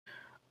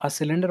A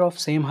cylinder of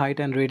same height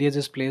and radius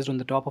is placed on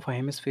the top of a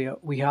hemisphere.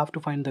 We have to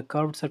find the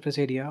curved surface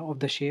area of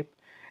the shape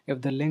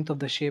if the length of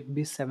the shape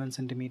be 7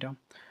 centimeter.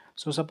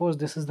 So suppose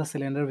this is the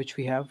cylinder which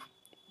we have.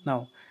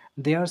 Now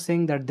they are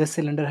saying that this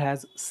cylinder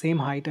has same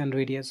height and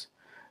radius.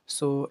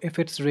 So if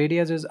its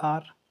radius is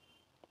r,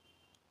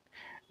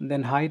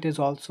 then height is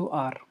also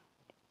r.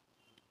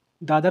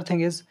 The other thing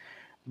is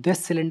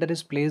this cylinder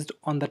is placed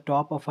on the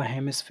top of a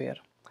hemisphere.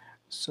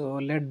 So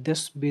let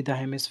this be the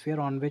hemisphere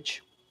on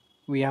which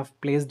we have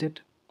placed it.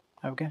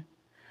 Okay.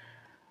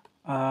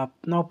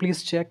 Now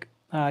please check,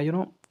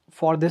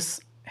 for this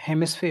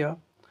hemisphere,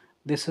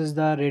 this is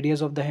the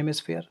radius of the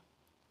hemisphere,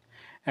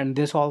 and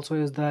this also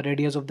is the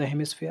radius of the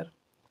hemisphere.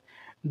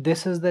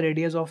 This is the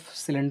radius of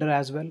cylinder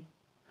as well.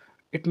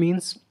 It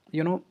means,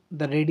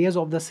 the radius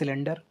of the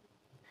cylinder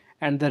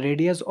and the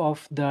radius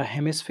of the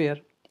hemisphere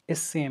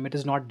is same, it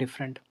is not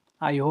different.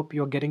 I hope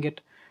you're getting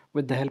it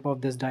with the help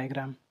of this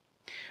diagram.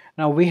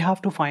 Now we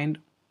have to find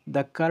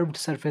the curved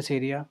surface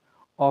area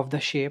of the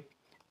shape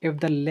if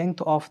the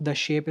length of the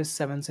shape is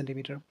 7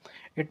 centimeter.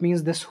 It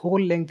means this whole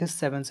length is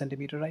 7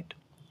 centimeter, right?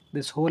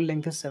 This whole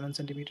length is 7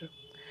 centimeter.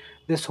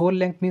 This whole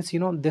length means,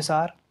 this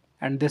r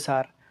and this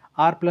r.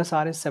 R plus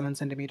r is 7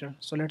 centimeter.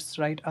 So let's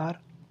write r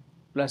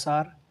plus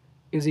r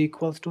is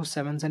equals to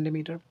 7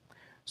 centimeter.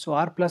 So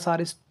r plus r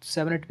is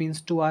 7, it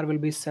means 2r will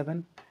be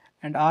 7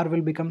 and r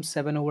will become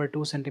 7 over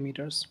 2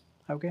 centimeters.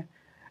 Okay.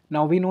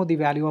 Now we know the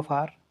value of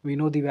r, we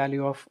know the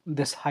value of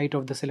this height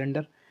of the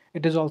cylinder.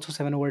 It is also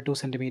 7 over 2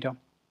 centimeter.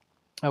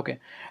 Okay,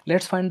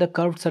 let's find the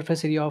curved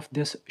surface area of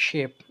this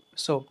shape.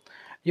 So,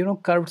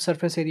 curved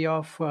surface area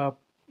of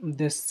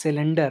this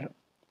cylinder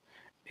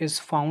is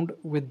found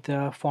with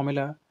the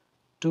formula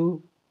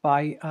 2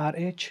 pi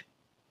rh,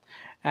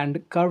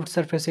 and curved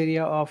surface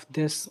area of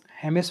this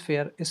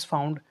hemisphere is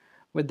found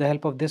with the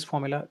help of this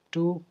formula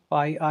 2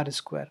 pi r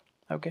square.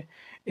 Okay,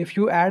 if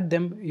you add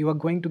them you are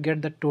going to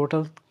get the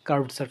total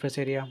curved surface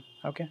area.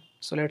 Okay,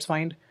 so let's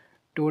find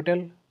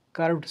total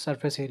curved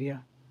surface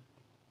area.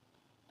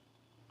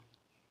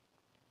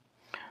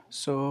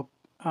 So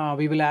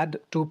we will add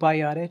 2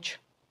 pi rh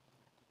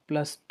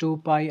plus 2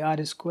 pi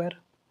r square.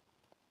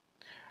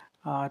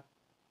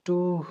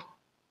 2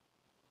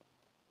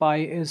 pi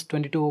is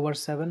 22 over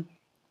 7.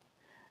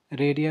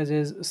 Radius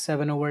is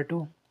 7 over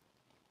 2.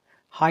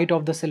 Height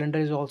of the cylinder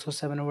is also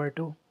 7 over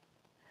 2.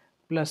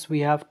 Plus we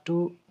have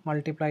 2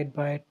 multiplied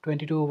by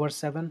 22 over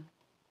 7.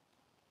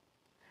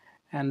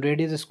 And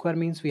radius square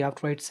means we have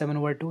to write 7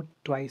 over 2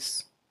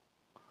 twice.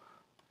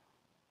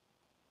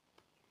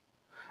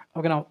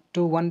 Okay, now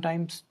 2 1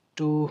 times,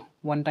 2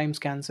 1 times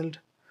cancelled.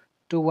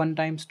 2 1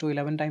 times, 2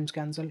 11 times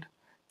cancelled.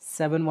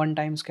 7 1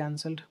 times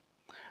cancelled.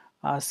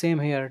 Same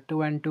here,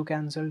 2 and 2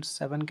 cancelled,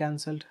 7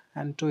 cancelled,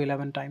 and 2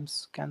 11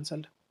 times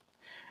cancelled.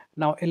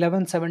 Now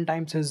 11 7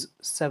 times is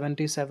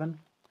 77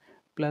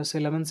 plus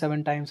 11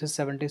 7 times is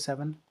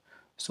 77.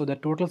 So the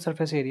total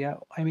surface area,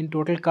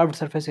 total curved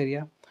surface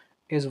area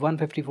is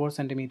 154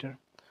 centimeter.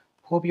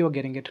 Hope you are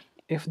getting it.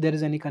 If there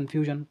is any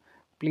confusion,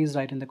 please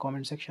write in the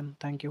comment section.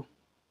 Thank you.